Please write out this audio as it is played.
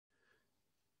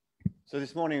So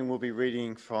this morning we'll be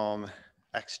reading from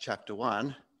Acts chapter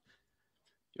 1.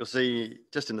 You'll see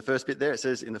just in the first bit there, it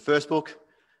says in the first book,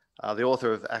 the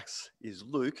author of Acts is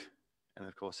Luke, and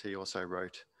of course he also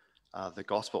wrote the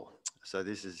Gospel. So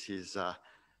this is his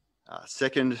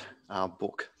second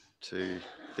book to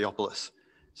Theophilus.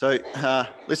 So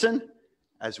listen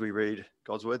as we read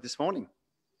God's word this morning.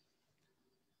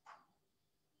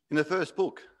 In the first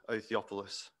book, O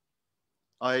Theophilus,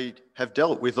 I have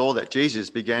dealt with all that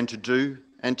Jesus began to do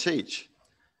and teach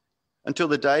until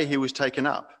the day he was taken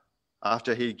up,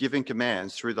 after he had given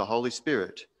commands through the Holy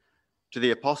Spirit to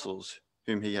the apostles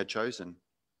whom he had chosen.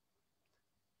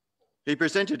 He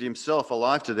presented himself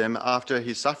alive to them after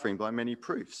his suffering by many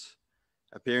proofs,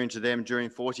 appearing to them during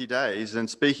 40 days and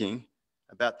speaking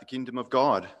about the kingdom of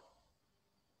God.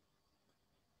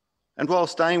 And while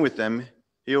staying with them,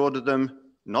 he ordered them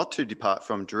not to depart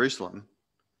from Jerusalem,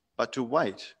 but to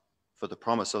wait for the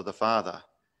promise of the Father,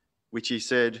 which he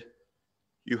said,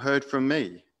 "You heard from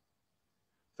me.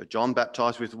 For John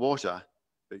baptized with water,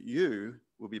 but you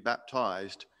will be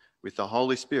baptized with the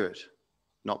Holy Spirit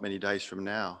not many days from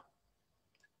now."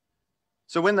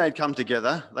 So when they had come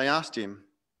together, they asked him,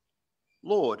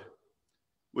 "Lord,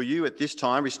 will you at this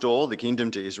time restore the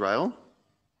kingdom to Israel?"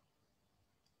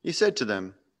 He said to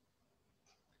them,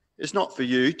 "It's not for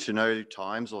you to know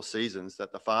times or seasons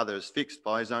that the Father has fixed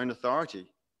by his own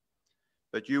authority,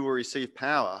 but you will receive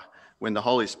power when the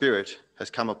Holy Spirit has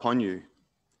come upon you,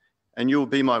 and you will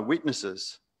be my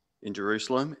witnesses in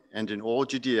Jerusalem and in all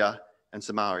Judea and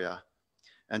Samaria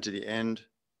and to the end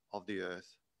of the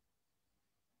earth."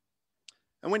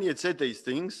 And when he had said these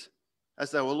things,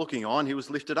 as they were looking on, he was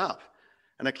lifted up,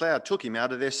 and a cloud took him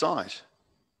out of their sight.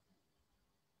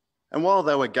 And while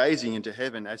they were gazing into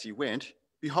heaven as he went,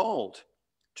 behold,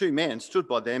 two men stood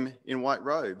by them in white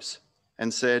robes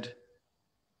and said,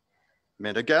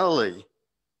 "Men of Galilee,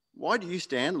 why do you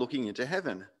stand looking into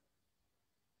heaven?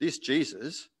 This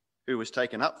Jesus, who was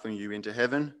taken up from you into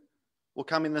heaven, will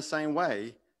come in the same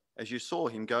way as you saw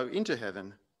him go into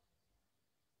heaven."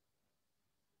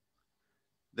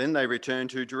 Then they returned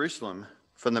to Jerusalem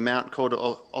from the mount called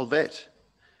Olivet,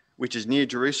 which is near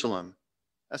Jerusalem,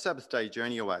 a Sabbath day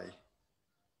journey away.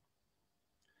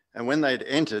 And when they had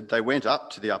entered, they went up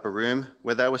to the upper room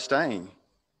where they were staying.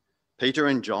 Peter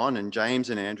and John and James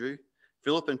and Andrew,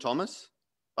 Philip and Thomas,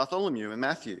 Bartholomew and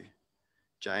Matthew,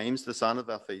 James the son of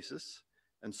Alphaeus,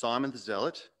 and Simon the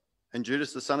Zealot, and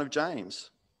Judas the son of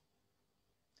James.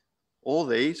 All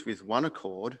these, with one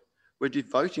accord, were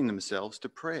devoting themselves to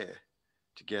prayer,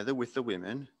 together with the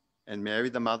women and Mary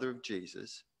the mother of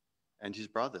Jesus and his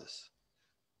brothers.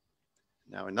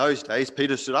 Now in those days,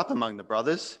 Peter stood up among the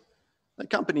brothers. The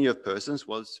company of persons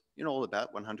was in all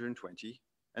about 120,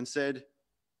 and said,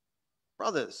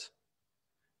 "Brothers,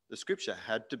 the scripture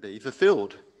had to be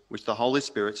fulfilled, which the Holy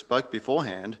Spirit spoke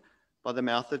beforehand by the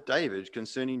mouth of David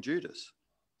concerning Judas,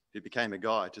 who became a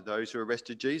guide to those who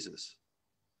arrested Jesus.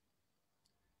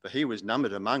 For he was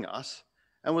numbered among us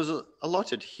and was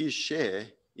allotted his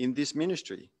share in this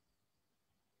ministry.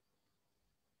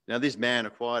 Now this man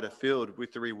acquired a field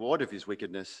with the reward of his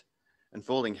wickedness, and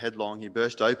falling headlong, he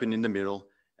burst open in the middle,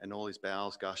 and all his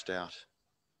bowels gushed out.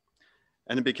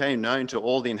 And it became known to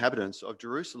all the inhabitants of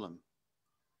Jerusalem,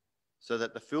 so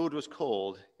that the field was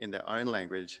called in their own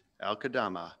language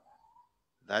Al-Kedama,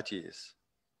 that is,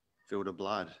 field of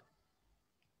blood.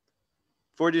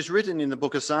 For it is written in the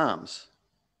book of Psalms,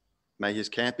 'May his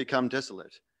camp become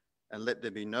desolate, and let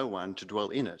there be no one to dwell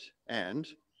in it,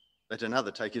 and let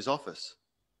another take his office.'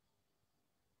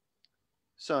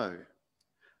 So,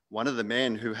 one of the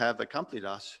men who have accompanied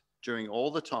us during all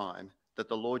the time that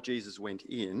the Lord Jesus went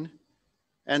in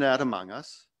and out among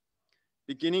us,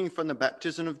 beginning from the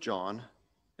baptism of John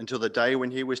until the day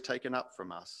when he was taken up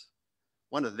from us,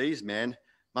 one of these men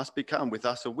must become with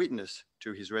us a witness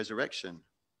to his resurrection."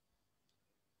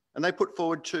 And they put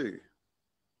forward two,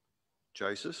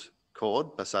 Joseph,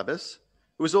 called Barsabbas,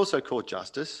 who was also called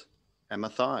Justus, and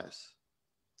Matthias.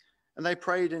 And they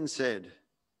prayed and said,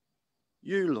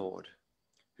 "You, Lord,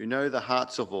 who know the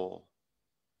hearts of all,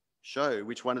 show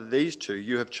which one of these two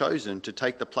you have chosen to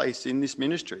take the place in this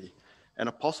ministry and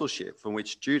apostleship from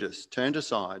which Judas turned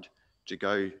aside to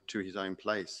go to his own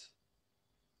place."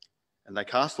 And they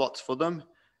cast lots for them,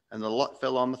 and the lot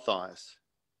fell on Matthias,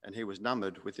 and he was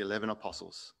numbered with the 11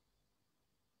 apostles.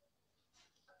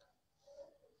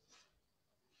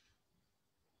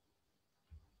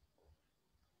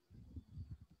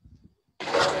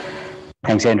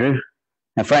 Thanks, Andrew.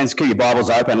 Now, friends, keep your Bibles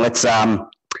open. Let's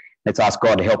ask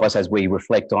God to help us as we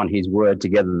reflect on his word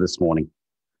together this morning.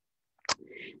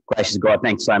 Gracious God,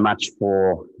 thanks so much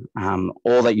for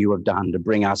all that you have done to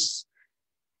bring us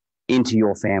into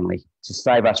your family to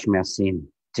save us from our sin,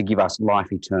 to give us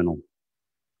life eternal.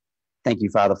 Thank you,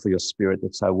 Father, for your Spirit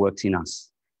that so works in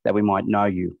us, that we might know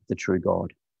you, the true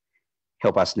God.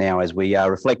 Help us now as we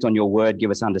reflect on your word, give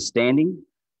us understanding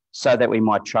so that we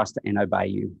might trust and obey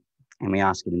you. And we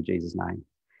ask it in Jesus' name.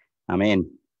 Amen.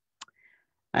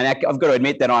 And I've got to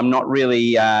admit that I'm not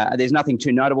really, there's nothing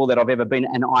too notable that I've ever been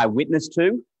an eyewitness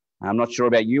to. I'm not sure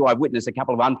about you. I've witnessed a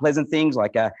couple of unpleasant things,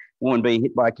 like a woman being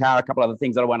hit by a car, a couple of other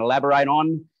things that I won't elaborate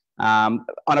on. On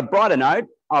a brighter note,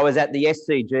 I was at the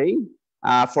SCG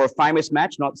for a famous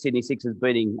match, not Sydney Sixers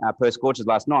beating Perth Scorchers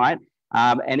last night.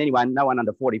 And anyway, no one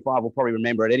under 45 will probably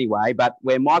remember it anyway, but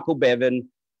where Michael Bevan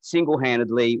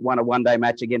single-handedly won a one-day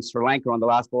match against Sri Lanka on the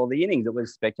last ball of the innings. It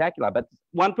was spectacular. But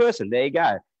one person, there you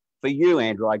go. For you,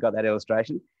 Andrew, I got that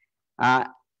illustration.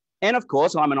 And of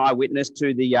course, I'm an eyewitness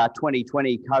to the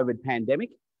 2020 COVID pandemic,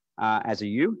 as are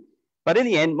you. But in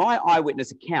the end, my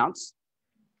eyewitness accounts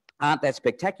aren't that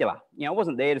spectacular. You know, I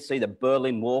wasn't there to see the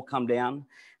Berlin Wall come down.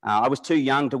 I was too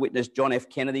young to witness John F.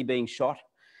 Kennedy being shot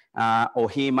or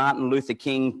hear Martin Luther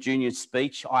King Jr.'s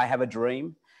speech, I Have a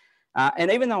Dream.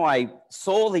 And even though I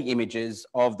saw the images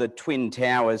of the Twin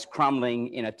Towers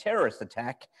crumbling in a terrorist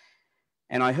attack,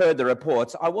 and I heard the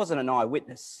reports, I wasn't an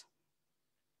eyewitness.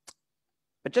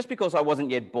 But just because I wasn't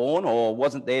yet born or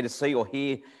wasn't there to see or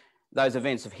hear those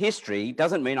events of history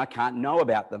doesn't mean I can't know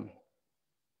about them.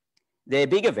 They're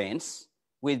big events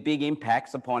with big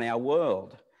impacts upon our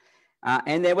world.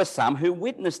 And there were some who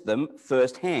witnessed them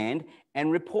firsthand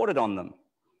and reported on them.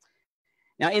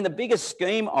 Now, in the bigger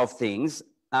scheme of things,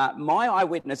 my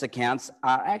eyewitness accounts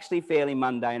are actually fairly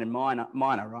mundane and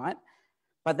minor, right?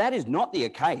 But that is not the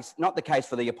case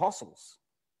for the apostles.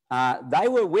 They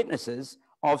were witnesses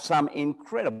of some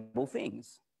incredible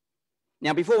things.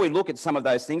 Now, before we look at some of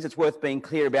those things, it's worth being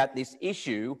clear about this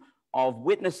issue of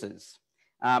witnesses.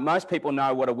 Most people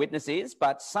know what a witness is,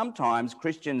 but sometimes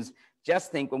Christians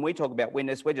just think when we talk about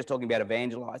witness, we're just talking about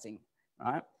evangelizing,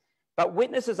 right? But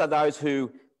witnesses are those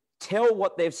who tell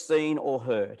what they've seen or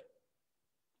heard,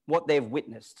 what they've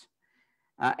witnessed.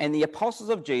 And the apostles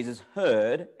of Jesus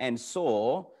heard and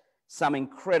saw some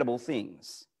incredible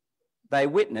things. They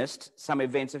witnessed some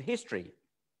events of history.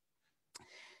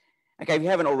 Okay, if you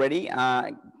haven't already,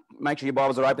 make sure your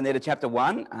Bibles are open there to chapter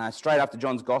 1, straight after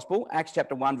John's Gospel. Acts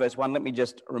chapter 1, verse 1. Let me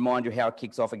just remind you how it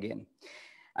kicks off again.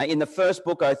 In the first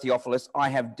book, O Theophilus, I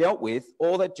have dealt with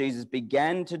all that Jesus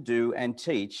began to do and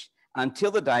teach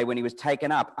until the day when he was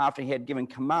taken up, after he had given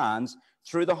commands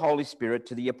through the Holy Spirit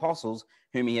to the apostles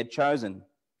whom he had chosen.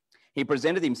 He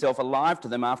presented himself alive to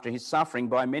them after his suffering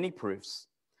by many proofs,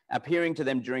 appearing to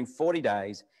them during 40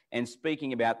 days and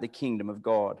speaking about the kingdom of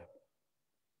God.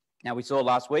 Now, we saw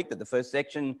last week that the first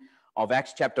section of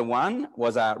Acts chapter 1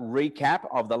 was a recap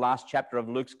of the last chapter of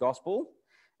Luke's Gospel.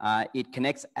 It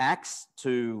connects Acts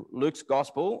to Luke's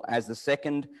Gospel as the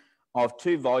second of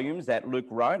two volumes that Luke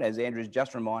wrote, as Andrew's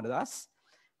just reminded us.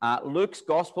 Luke's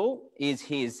Gospel is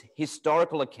his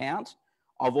historical account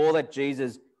of all that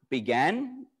Jesus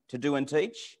began to do and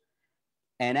teach.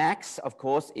 And Acts, of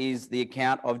course, is the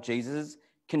account of Jesus'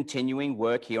 continuing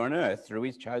work here on earth through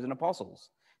his chosen apostles.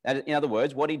 That, in other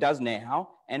words, what he does now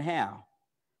and how.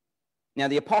 Now,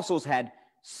 the apostles had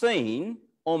seen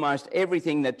almost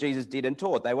everything that Jesus did and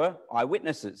taught. They were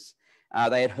eyewitnesses.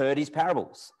 They had heard his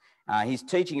parables, his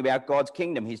teaching about God's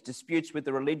kingdom, his disputes with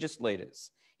the religious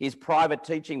leaders, his private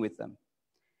teaching with them.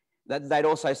 They'd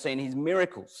also seen his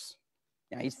miracles,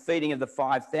 his feeding of the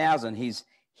 5,000, his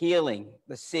healing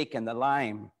the sick and the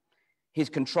lame, his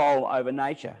control over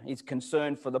nature, his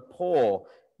concern for the poor,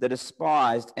 the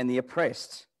despised and the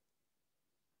oppressed.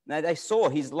 Now, they saw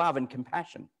his love and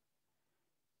compassion,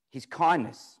 his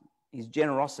kindness, his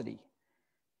generosity,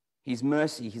 his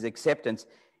mercy, his acceptance,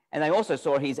 and they also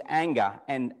saw his anger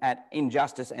and at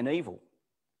injustice and evil.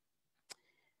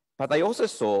 But they also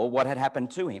saw what had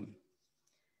happened to him,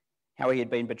 how he had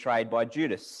been betrayed by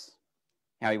Judas,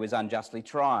 how he was unjustly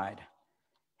tried,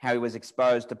 how he was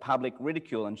exposed to public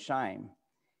ridicule and shame,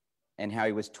 and how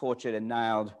he was tortured and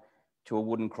nailed to a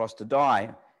wooden cross to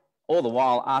die, all the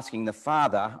while asking his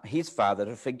father,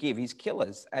 to forgive his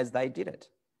killers as they did it.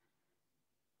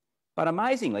 But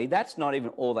amazingly, that's not even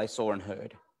all they saw and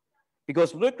heard,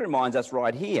 because Luke reminds us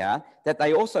right here that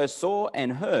they also saw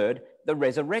and heard the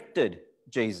resurrected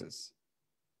Jesus.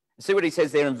 See what he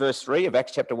says there in verse 3 of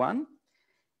Acts chapter 1?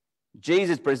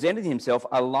 Jesus presented himself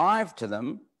alive to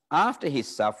them after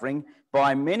his suffering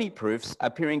by many proofs,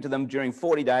 appearing to them during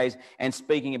 40 days and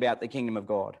speaking about the kingdom of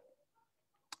God.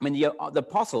 I mean, the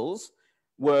apostles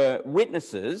were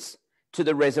witnesses to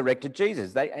the resurrected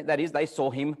Jesus. That is, they saw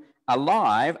him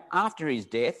alive after his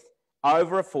death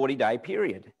over a 40-day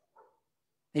period.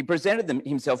 He presented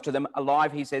himself to them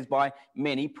alive, he says, by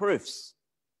many proofs.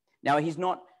 Now, he's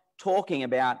not talking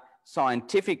about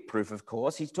scientific proof, of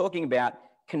course. He's talking about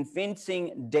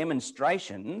convincing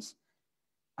demonstrations.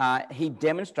 He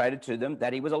demonstrated to them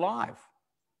that he was alive.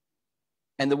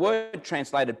 And the word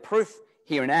translated proof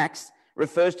here in Acts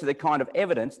refers to the kind of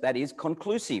evidence that is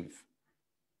conclusive.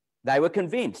 They were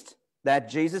convinced that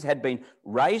Jesus had been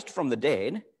raised from the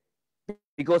dead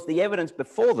because the evidence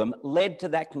before them led to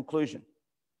that conclusion.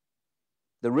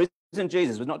 The risen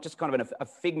Jesus was not just kind of a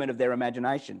figment of their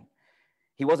imagination.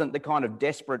 He wasn't the kind of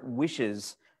desperate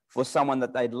wishes for someone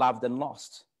that they'd loved and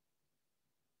lost.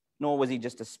 Nor was he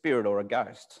just a spirit or a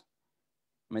ghost.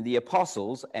 I mean, the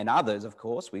apostles and others, of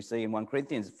course, we see in 1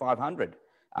 Corinthians 500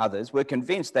 others, were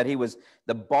convinced that he was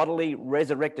the bodily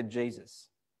resurrected Jesus,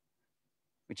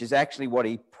 which is actually what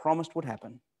he promised would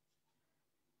happen.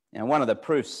 Now, one of the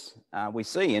proofs we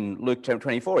see in Luke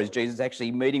 24 is Jesus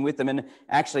actually meeting with them and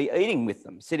actually eating with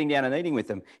them, sitting down and eating with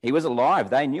them. He was alive.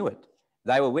 They knew it.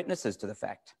 They were witnesses to the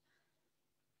fact.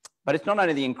 But it's not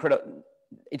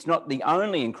the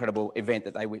only incredible event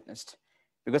that they witnessed.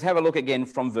 Because have a look again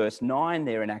from verse 9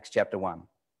 there in Acts chapter 1.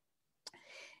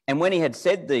 And when he had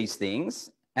said these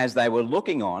things, as they were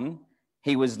looking on,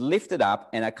 he was lifted up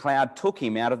and a cloud took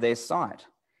him out of their sight.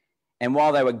 And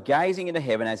while they were gazing into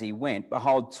heaven as he went,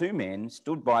 behold, two men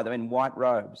stood by them in white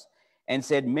robes and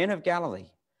said, Men of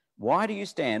Galilee, why do you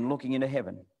stand looking into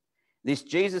heaven? This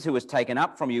Jesus who was taken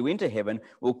up from you into heaven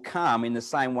will come in the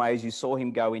same way as you saw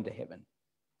him go into heaven.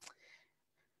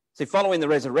 So following the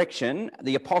resurrection,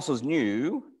 the apostles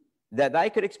knew that they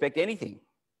could expect anything.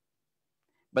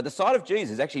 But the sight of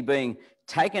Jesus actually being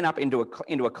taken up into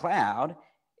a cloud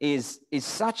is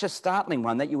such a startling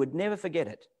one that you would never forget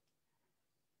it.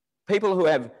 People who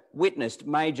have witnessed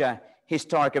major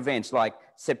historic events like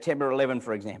September 11,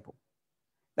 for example,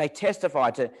 they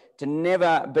testify to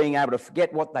never being able to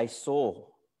forget what they saw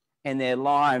and their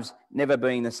lives never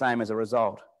being the same as a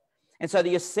result. And so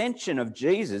the ascension of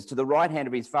Jesus to the right hand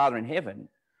of his Father in heaven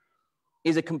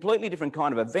is a completely different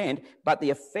kind of event, but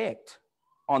the effect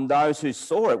on those who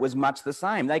saw it was much the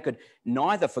same. They could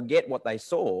neither forget what they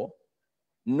saw,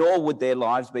 nor would their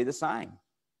lives be the same.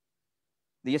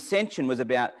 The ascension was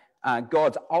about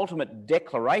God's ultimate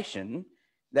declaration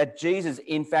that Jesus,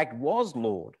 in fact, was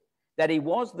Lord, that he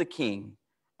was the king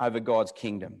over God's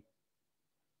kingdom.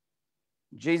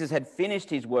 Jesus had finished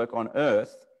his work on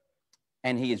earth,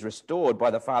 and he is restored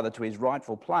by the Father to his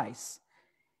rightful place.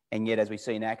 And yet, as we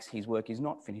see in Acts, his work is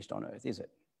not finished on earth, is it?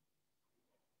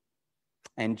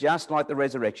 And just like the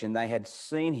resurrection, they had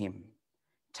seen him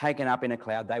taken up in a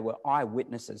cloud. They were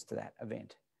eyewitnesses to that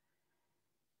event.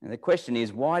 And the question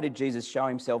is, why did Jesus show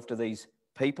himself to these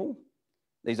people,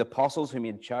 these apostles whom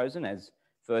he had chosen, as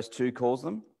verse 2 calls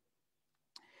them?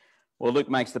 Well, Luke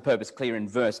makes the purpose clear in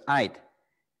verse 8,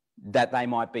 that they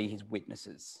might be his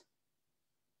witnesses.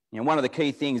 You know, one of the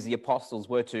key things the apostles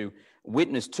were to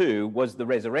witness to was the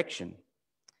resurrection.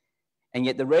 And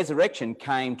yet the resurrection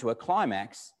came to a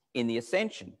climax in the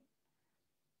ascension.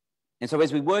 And so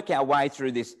as we work our way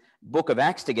through this book of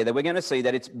Acts together, we're going to see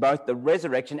that it's both the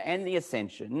resurrection and the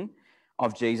ascension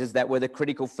of Jesus that were the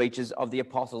critical features of the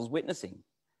apostles' witnessing.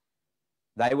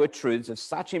 They were truths of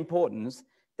such importance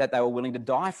that they were willing to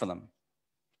die for them.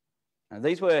 Now,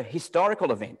 these were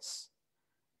historical events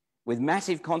with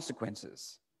massive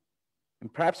consequences.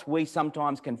 And perhaps we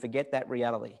sometimes can forget that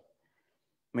reality.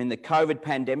 I mean, the COVID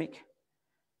pandemic,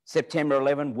 September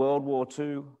 11, World War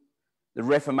II, the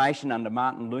Reformation under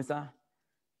Martin Luther,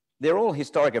 they're all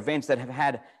historic events that have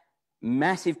had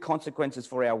massive consequences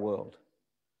for our world.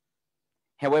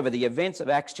 However, the events of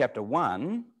Acts chapter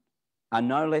 1 are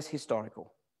no less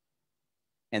historical,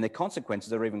 and the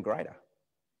consequences are even greater.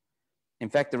 In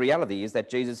fact, the reality is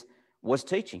that Jesus was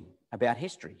teaching about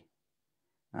history.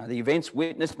 The events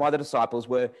witnessed by the disciples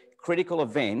were critical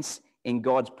events in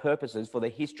God's purposes for the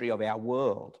history of our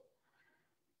world.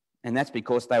 And that's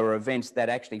because they were events that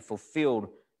actually fulfilled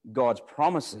God's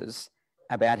promises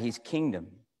about his kingdom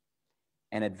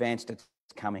and advanced its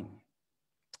coming.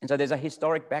 And so there's a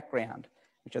historic background,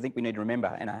 which I think we need to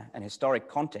remember, and an historic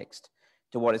context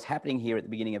to what is happening here at the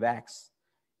beginning of Acts.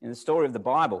 And the story of the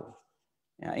Bible,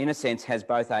 in a sense, has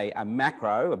both a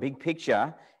macro, a big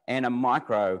picture, and a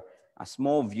micro, a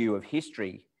small view of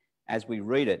history as we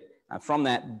read it. From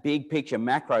that big picture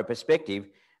macro perspective,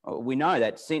 we know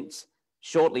that since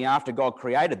shortly after God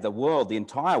created the world, the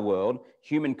entire world,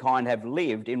 humankind have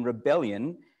lived in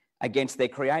rebellion against their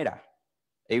creator,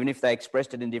 even if they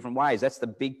expressed it in different ways. That's the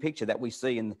big picture that we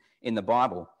see in the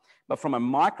Bible. But from a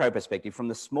micro perspective, from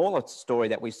the smaller story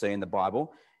that we see in the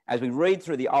Bible, as we read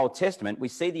through the Old Testament, we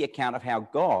see the account of how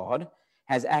God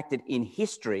has acted in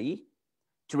history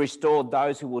to restore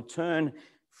those who will turn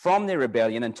from their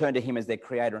rebellion and turn to him as their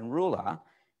creator and ruler.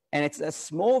 And it's a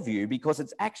small view because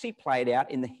it's actually played out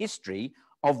in the history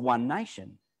of one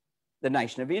nation, the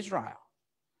nation of Israel.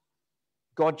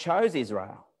 God chose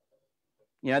Israel.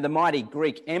 You know, the mighty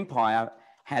Greek Empire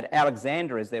had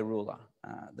Alexander as their ruler.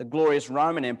 The glorious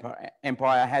Roman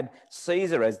Empire had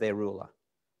Caesar as their ruler.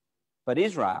 But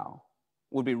Israel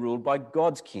would be ruled by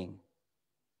God's king.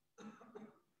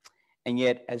 And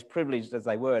yet, as privileged as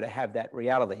they were to have that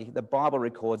reality, the Bible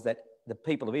records that the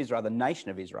people of Israel, the nation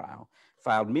of Israel,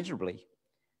 failed miserably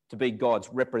to be God's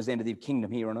representative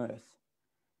kingdom here on earth.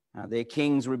 Their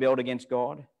kings rebelled against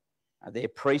God. Their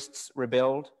priests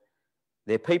rebelled.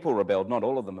 Their people rebelled, not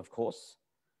all of them, of course.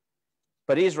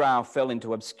 But Israel fell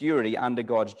into obscurity under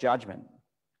God's judgment.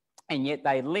 And yet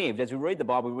they lived, as we read the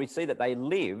Bible, we see that they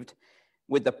lived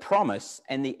with the promise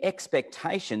and the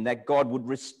expectation that God would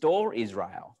restore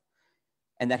Israel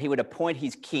and that he would appoint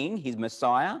his king, his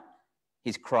Messiah,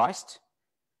 his Christ,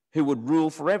 who would rule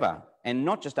forever. And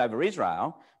not just over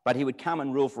Israel, but he would come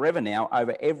and rule forever now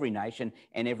over every nation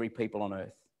and every people on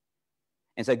earth.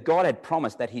 And so God had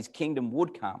promised that his kingdom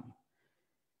would come,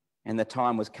 and the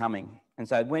time was coming. And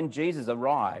so when Jesus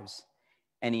arrives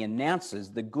and he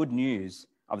announces the good news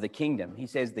of the kingdom, he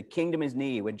says the kingdom is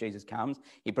near when Jesus comes.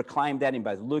 He proclaimed that in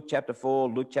both Luke chapter 4,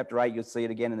 Luke chapter 8, you'll see it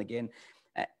again and again.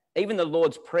 Even the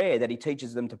Lord's Prayer that he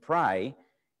teaches them to pray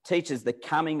teaches the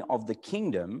coming of the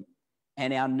kingdom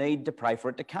and our need to pray for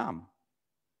it to come.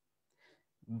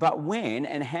 But when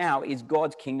and how is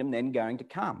God's kingdom then going to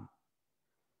come?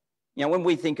 You know, when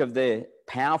we think of the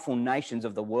powerful nations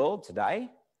of the world today,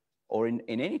 or in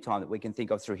any time that we can think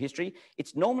of through history,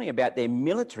 it's normally about their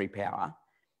military power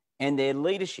and their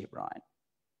leadership, right?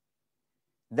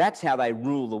 That's how they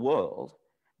rule the world.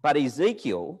 But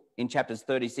Ezekiel, in chapters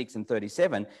 36 and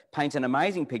 37, paints an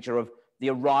amazing picture of the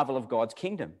arrival of God's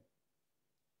kingdom.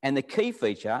 And the key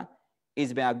feature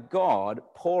is about God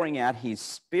pouring out his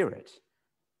Spirit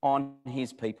on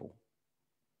his people.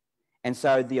 And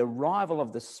so the arrival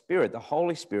of the Spirit, the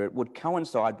Holy Spirit, would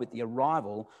coincide with the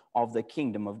arrival of the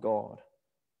kingdom of God.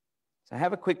 So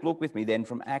have a quick look with me then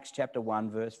from Acts chapter 1,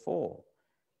 verse 4.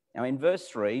 Now in verse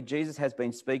 3, Jesus has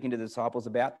been speaking to the disciples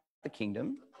about the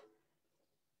kingdom.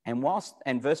 And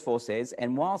verse 4 says,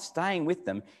 and while staying with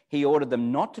them, he ordered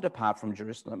them not to depart from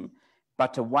Jerusalem,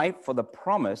 but to wait for the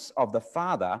promise of the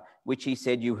Father, which he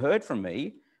said, you heard from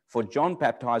me, for John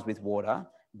baptized with water,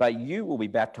 but you will be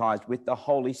baptized with the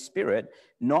Holy Spirit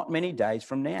not many days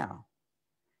from now.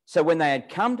 So when they had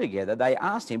come together, they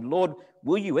asked him, Lord,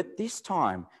 will you at this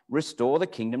time restore the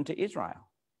kingdom to Israel?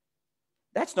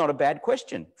 That's not a bad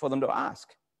question for them to ask.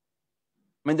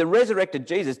 I mean, the resurrected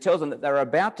Jesus tells them that they're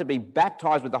about to be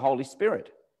baptized with the Holy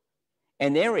Spirit.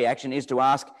 And their reaction is to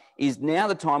ask, is now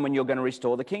the time when you're going to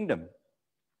restore the kingdom?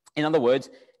 In other words,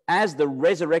 as the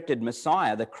resurrected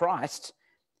Messiah, the Christ,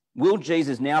 will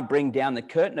Jesus now bring down the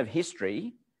curtain of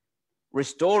history,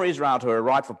 restore Israel to a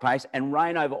rightful place, and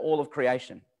reign over all of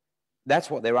creation? That's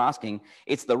what they're asking.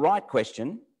 It's the right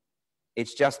question.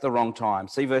 It's just the wrong time.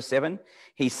 See verse 7?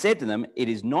 He said to them, it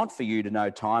is not for you to know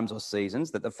times or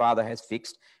seasons that the Father has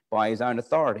fixed by his own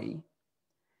authority.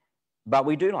 But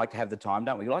we do like to have the time,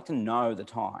 don't we? We like to know the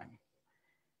time.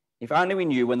 If only we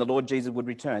knew when the Lord Jesus would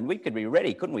return. We could be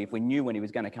ready, couldn't we, if we knew when he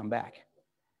was going to come back?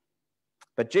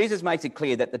 But Jesus makes it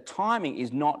clear that the timing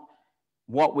is not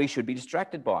what we should be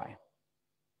distracted by.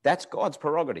 That's God's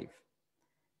prerogative.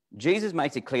 Jesus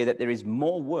makes it clear that there is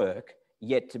more work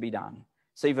yet to be done.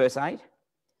 See verse 8?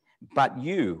 But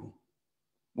you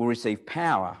will receive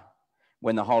power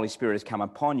when the Holy Spirit has come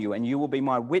upon you, and you will be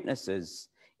my witnesses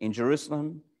in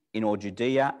Jerusalem, in all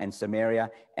Judea and Samaria,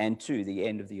 and to the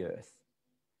end of the earth.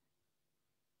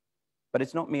 But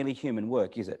it's not merely human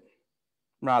work, is it?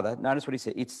 Rather, notice what he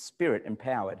said, it's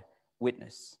Spirit-empowered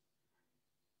witness.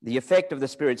 The effect of the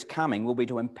Spirit's coming will be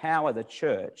to empower the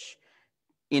church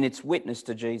in its witness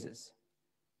to Jesus.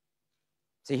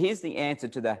 So here's the answer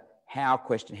to the how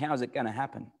question. How is it going to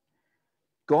happen?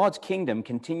 God's kingdom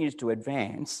continues to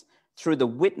advance through the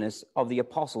witness of the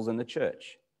apostles and the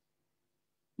church,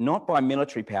 not by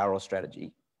military power or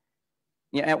strategy.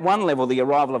 You know, at one level, the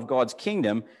arrival of God's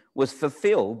kingdom was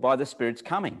fulfilled by the Spirit's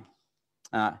coming.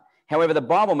 However, the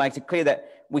Bible makes it clear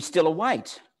that we still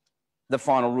await the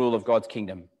final rule of God's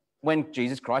kingdom when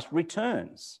Jesus Christ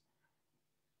returns.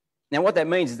 Now, what that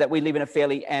means is that we live in a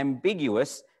fairly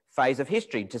ambiguous phase of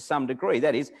history to some degree.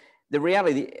 That is, the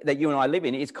reality that you and I live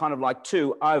in is kind of like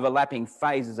two overlapping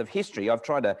phases of history. I've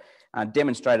tried to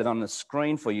demonstrate it on the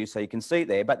screen for you so you can see it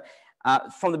there. But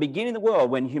from the beginning of the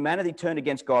world, when humanity turned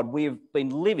against God, we've been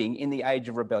living in the age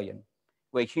of rebellion.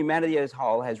 where humanity as a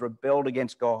whole has rebelled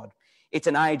against God. It's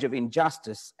an age of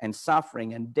injustice and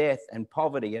suffering and death and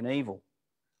poverty and evil.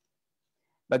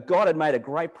 But God had made a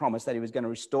great promise that he was going to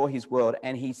restore his world,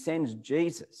 and he sends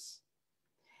Jesus.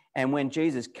 And when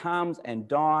Jesus comes and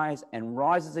dies and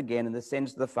rises again and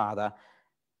ascends to the Father,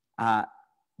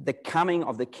 the coming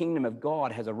of the kingdom of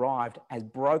God has arrived, has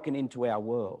broken into our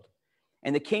world.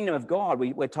 And the kingdom of God,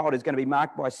 we're told, is going to be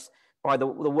marked by the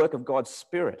work of God's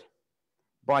Spirit,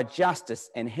 by justice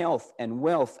and health and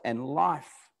wealth and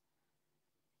life.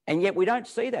 And yet we don't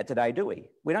see that today, do we?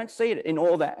 We don't see it in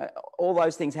all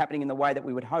those things happening in the way that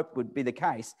we would hope would be the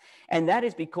case. And that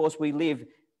is because we live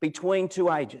between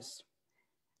two ages.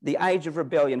 The age of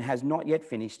rebellion has not yet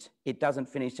finished. It doesn't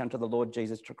finish until the Lord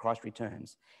Jesus Christ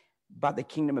returns. But the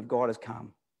kingdom of God has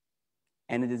come,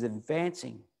 and it is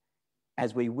advancing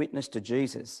as we witness to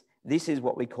Jesus. This is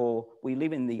what we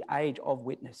live in the age of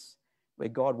witness, where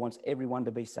God wants everyone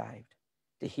to be saved,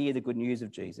 to hear the good news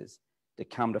of Jesus, to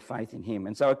come to faith in him.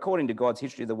 And so according to God's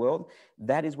history of the world,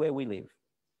 that is where we live.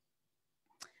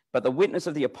 But the witness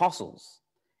of the apostles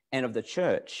and of the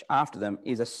church after them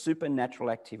is a supernatural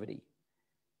activity.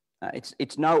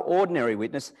 It's no ordinary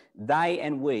witness. They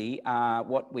and we are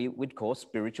what we would call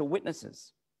spiritual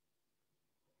witnesses.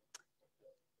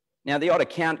 Now, the odd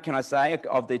account, can I say,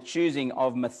 of the choosing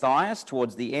of Matthias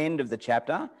towards the end of the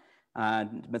chapter,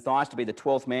 Matthias to be the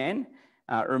 12th man,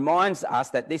 reminds us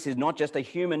that this is not just a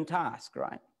human task,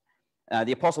 right?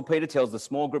 The Apostle Peter tells the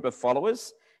small group of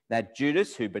followers that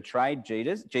Judas, who betrayed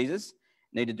Jesus,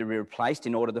 needed to be replaced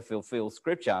in order to fulfill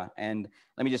Scripture. And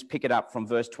let me just pick it up from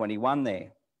verse 21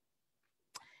 there.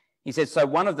 He says, "So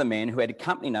one of the men who had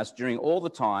accompanied us during all the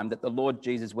time that the Lord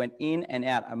Jesus went in and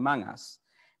out among us,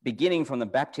 beginning from the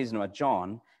baptism of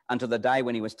John until the day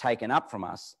when he was taken up from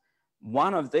us,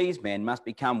 one of these men must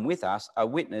become with us a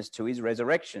witness to his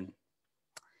resurrection."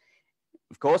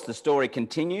 Of course, the story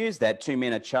continues that two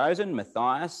men are chosen,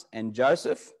 Matthias and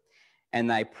Joseph, and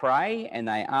they pray and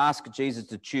they ask Jesus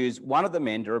to choose one of the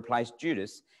men to replace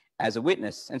Judas as a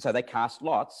witness. And so they cast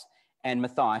lots, and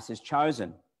Matthias is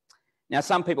chosen. Now,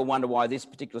 some people wonder why this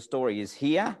particular story is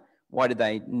here. Why did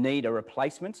they need a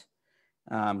replacement?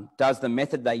 Does the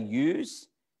method they use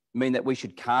mean that we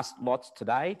should cast lots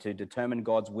today to determine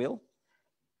God's will?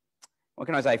 What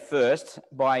can I say first?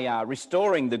 By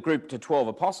restoring the group to 12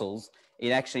 apostles,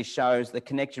 it actually shows the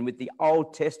connection with the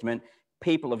Old Testament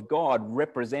people of God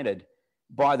represented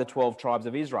by the 12 tribes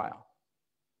of Israel.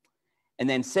 And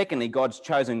then secondly, God's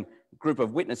chosen group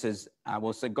of witnesses,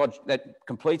 so God that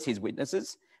completes his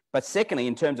witnesses. But secondly,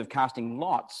 in terms of casting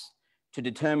lots to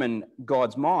determine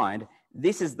God's mind,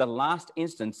 this is the last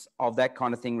instance of that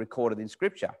kind of thing recorded in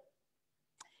Scripture.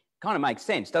 Kind of makes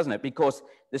sense, doesn't it? Because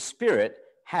the Spirit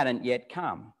hadn't yet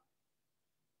come.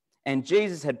 And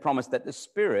Jesus had promised that the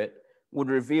Spirit would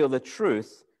reveal the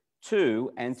truth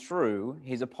to and through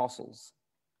his apostles.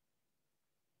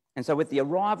 And so with the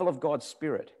arrival of God's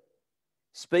Spirit,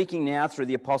 speaking now through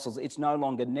the apostles, it's no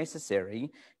longer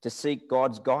necessary to seek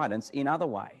God's guidance in other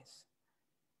ways.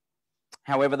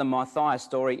 However, the Matthias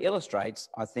story illustrates,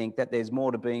 I think, that there's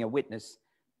more to being a witness.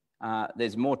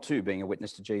 There's more to being a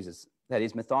witness to Jesus. That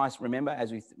is, Matthias, remember,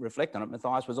 as we reflect on it,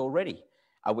 Matthias was already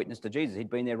a witness to Jesus. He'd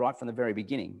been there right from the very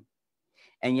beginning.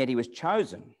 And yet he was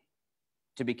chosen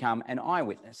to become an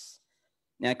eyewitness.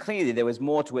 Now, clearly there was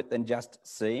more to it than just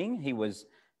seeing. He was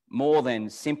more than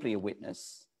simply a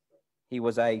witness. He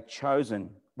was a chosen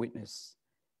witness.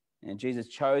 And Jesus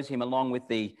chose him along with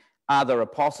the other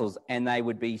apostles, and they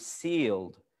would be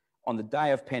sealed on the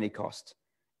day of Pentecost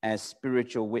as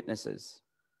spiritual witnesses.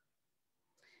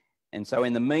 And so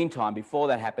in the meantime, before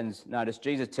that happens, notice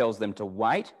Jesus tells them to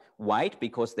wait,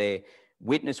 because their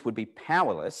witness would be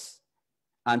powerless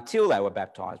until they were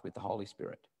baptized with the Holy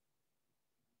Spirit.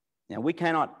 Now, we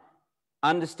cannot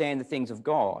understand the things of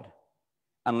God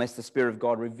unless the Spirit of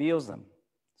God reveals them.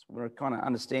 So we're kind of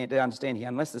understand here,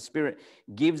 unless the Spirit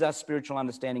gives us spiritual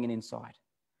understanding and insight.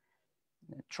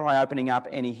 Try opening up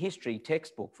any history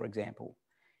textbook, for example,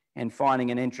 and finding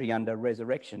an entry under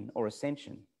resurrection or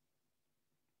ascension.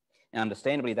 Now,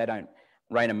 understandably, they don't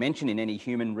rate a mention in any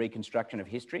human reconstruction of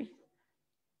history.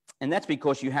 And that's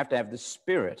because you have to have the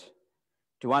Spirit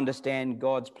to understand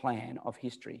God's plan of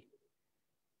history.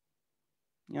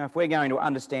 You know, if we're going to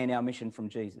understand our mission from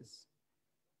Jesus,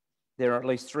 there are at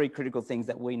least three critical things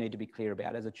that we need to be clear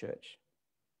about as a church.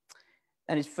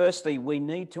 That is, firstly, we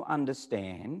need to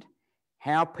understand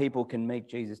how people can meet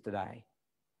Jesus today.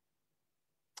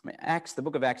 The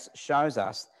book of Acts shows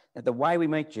us that the way we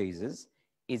meet Jesus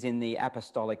is in the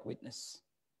apostolic witness.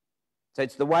 So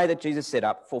it's the way that Jesus set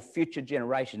up for future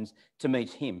generations to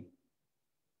meet him.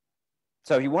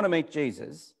 So if you want to meet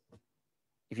Jesus,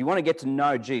 if you want to get to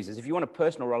know Jesus, if you want a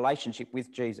personal relationship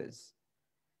with Jesus,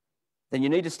 then you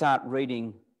need to start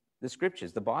reading the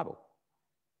scriptures, the Bible.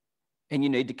 And you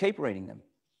need to keep reading them.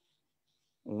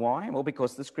 Why? Well,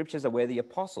 because the scriptures are where the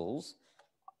apostles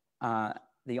are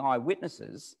the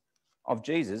eyewitnesses of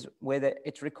Jesus, where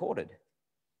it's recorded.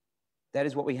 That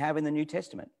is what we have in the New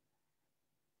Testament.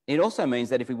 It also means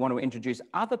that if we want to introduce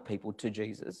other people to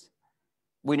Jesus,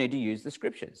 we need to use the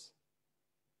scriptures.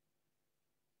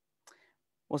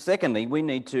 Well, secondly, we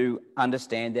need to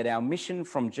understand that our mission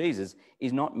from Jesus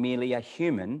is not merely a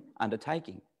human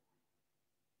undertaking.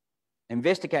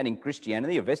 Investigating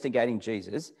Christianity, investigating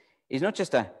Jesus, is not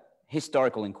just a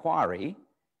historical inquiry,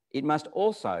 it must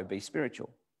also be spiritual.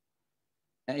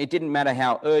 It didn't matter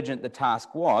how urgent the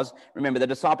task was. Remember, the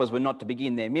disciples were not to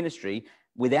begin their ministry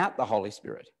without the Holy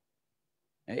Spirit.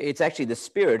 It's actually the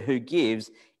Spirit who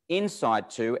gives insight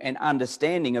to and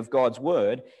understanding of God's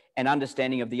word and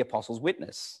understanding of the apostles'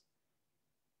 witness.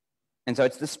 And so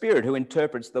it's the Spirit who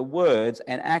interprets the words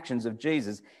and actions of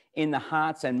Jesus in the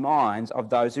hearts and minds of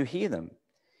those who hear them.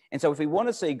 And so if we want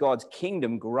to see God's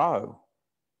kingdom grow,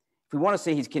 if we want to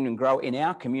see his kingdom grow in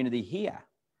our community here,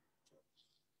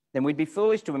 then we'd be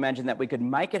foolish to imagine that we could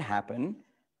make it happen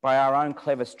by our own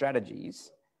clever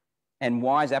strategies and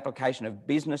wise application of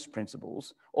business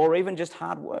principles, or even just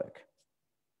hard work.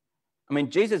 I mean,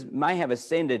 Jesus may have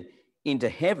ascended into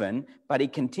heaven, but he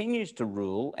continues to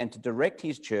rule and to direct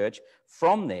his church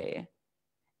from there,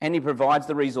 and he provides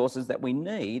the resources that we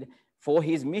need for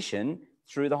his mission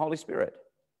through the Holy Spirit.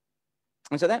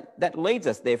 And so that leads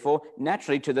us, therefore,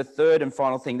 naturally to the third and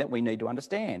final thing that we need to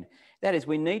understand. That is,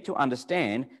 we need to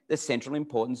understand the central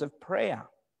importance of prayer.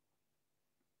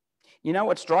 You know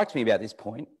what strikes me about this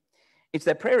point? It's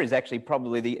that prayer is actually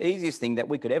probably the easiest thing that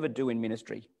we could ever do in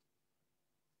ministry,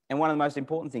 and one of the most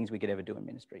important things we could ever do in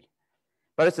ministry.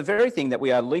 But it's the very thing that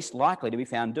we are least likely to be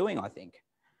found doing, I think.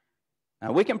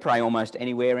 Now, we can pray almost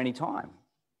anywhere, anytime.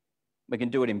 We can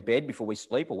do it in bed before we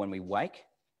sleep or when we wake,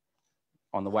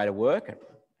 on the way to work,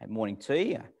 at morning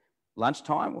tea,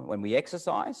 lunchtime, when we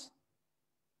exercise.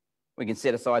 We can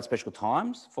set aside special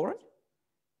times for it.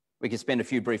 We can spend a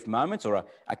few brief moments or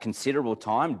a considerable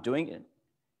time doing it,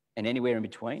 and anywhere in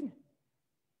between.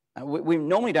 We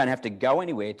normally don't have to go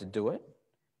anywhere to do it,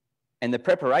 and the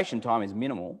preparation time is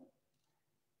minimal.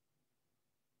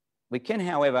 We can,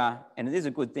 however, and it is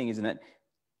a good thing, isn't it,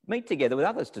 meet together with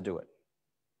others to do it.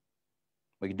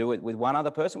 We can do it with one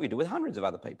other person, we can do it with hundreds of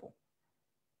other people.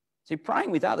 See, praying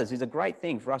with others is a great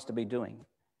thing for us to be doing.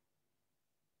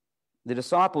 The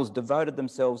disciples devoted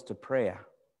themselves to prayer.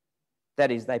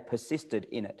 That is, they persisted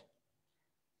in it.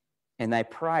 And they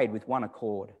prayed with one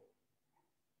accord.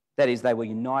 That is, they were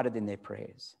united in their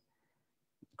prayers,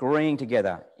 agreeing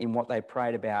together in what they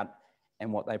prayed about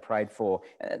and what they prayed for.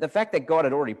 The fact that God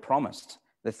had already promised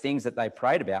the things that they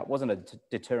prayed about wasn't a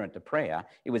deterrent to prayer.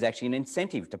 It was actually an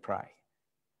incentive to pray.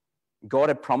 God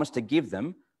had promised to give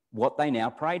them what they now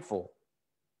prayed for.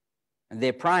 And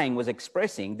their praying was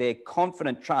expressing their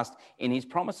confident trust in his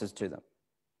promises to them.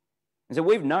 And so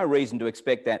we've no reason to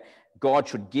expect that God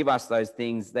should give us those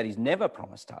things that he's never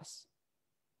promised us.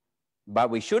 But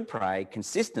we should pray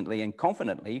consistently and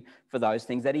confidently for those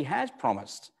things that he has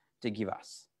promised to give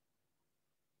us.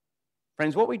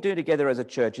 Friends, what we do together as a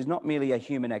church is not merely a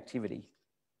human activity.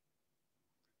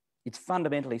 It's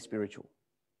fundamentally spiritual.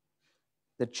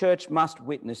 The church must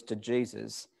witness to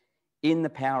Jesus in the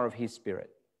power of his Spirit.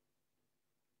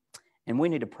 And we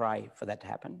need to pray for that to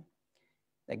happen,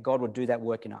 that God would do that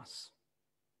work in us,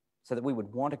 so that we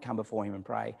would want to come before him and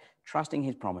pray, trusting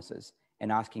his promises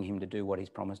and asking him to do what he's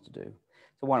promised to do.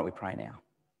 So why don't we pray now?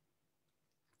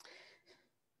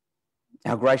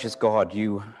 Our gracious God,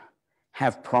 you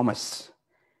have promised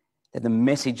that the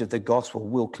message of the gospel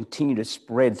will continue to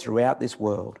spread throughout this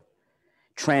world,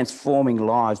 transforming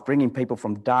lives, bringing people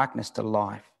from darkness to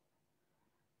life.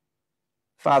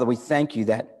 Father, we thank you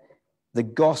that the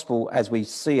gospel, as we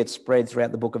see it spread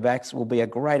throughout the book of Acts, will be a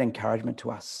great encouragement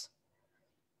to us.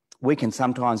 We can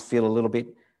sometimes feel a little bit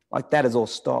like that has all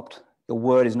stopped. The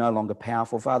word is no longer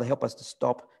powerful. Father, help us to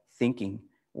stop thinking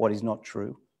what is not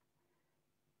true.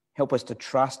 Help us to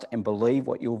trust and believe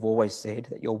what you have always said,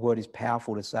 that your word is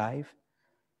powerful to save,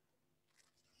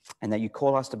 and that you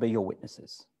call us to be your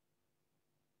witnesses,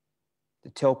 to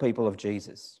tell people of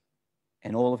Jesus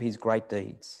and all of his great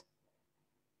deeds.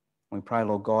 We pray,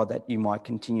 Lord God, that you might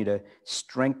continue to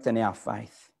strengthen our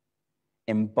faith,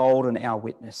 embolden our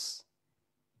witness,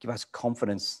 give us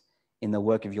confidence in the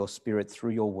work of your Spirit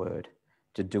through your word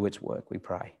to do its work, we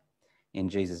pray. In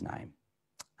Jesus' name,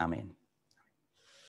 amen.